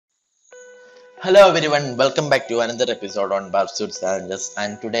Hello everyone, welcome back to another episode on Burpsuite Challenges,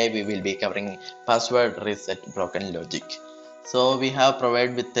 and today we will be covering password reset broken logic. So we have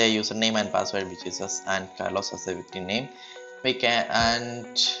provided with the username and password which is us and Carlos as a victim name. We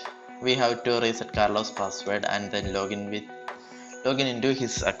have to reset Carlos password and then login into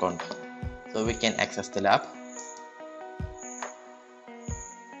his account. So we can access the lab.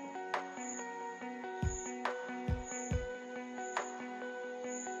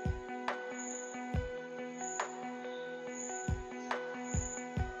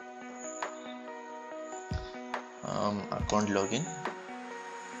 Account login.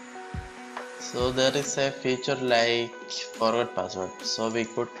 So there is a feature like forward password, so we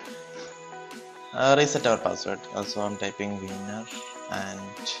could reset our password. Also I'm typing winner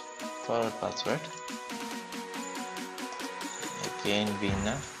and forward password, again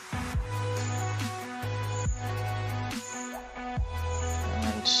winner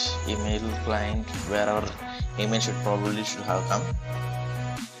and email client where our email should have come,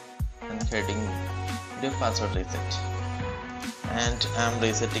 and heading do password reset, and I'm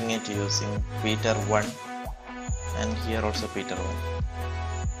resetting it using Peter 1 and here also Peter 1.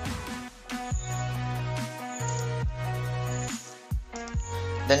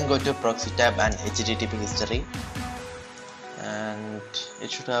 Then go to proxy tab and HTTP history, and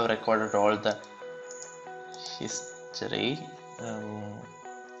it should have recorded all the history.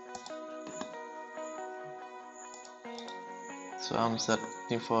 So I'm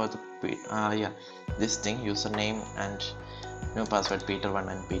searching for the this thing, username and new password Peter 1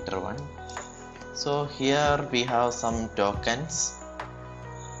 and Peter 1. So here we have some tokens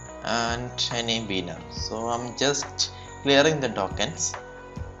and a name winner. So I'm just clearing the tokens.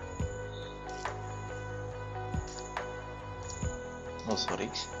 Oh sorry,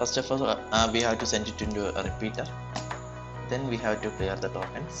 first of all we have to send it into a repeater, then we have to clear the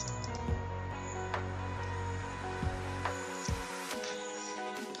tokens.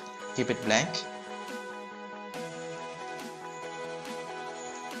 Keep it blank.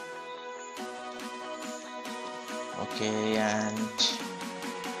 Okay, and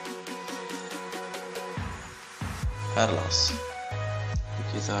Carlos,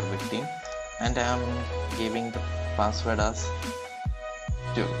 which is our victim, and I am giving the password as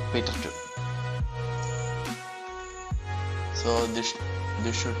Peter 2. So this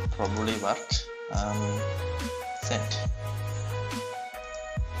should probably work. Send.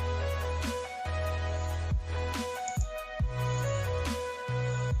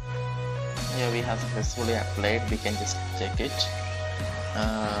 Yeah, we have successfully applied. We can just check it.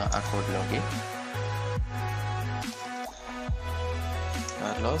 Account login,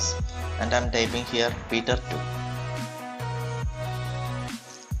 Carlos, and I'm typing here Peter 2.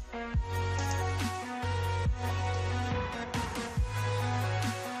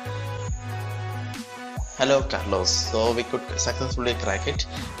 Hello Carlos. So we could successfully crack it.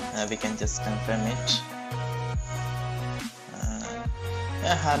 We can just confirm it.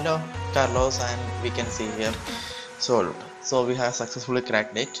 Hello Carlos, and we can see here solved. So we have successfully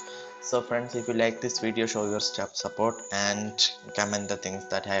cracked it. So friends, if you like this video, show your support and comment the things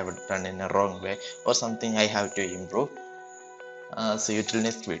that I have done in a wrong way or something I have to improve. See you till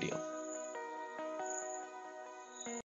next video.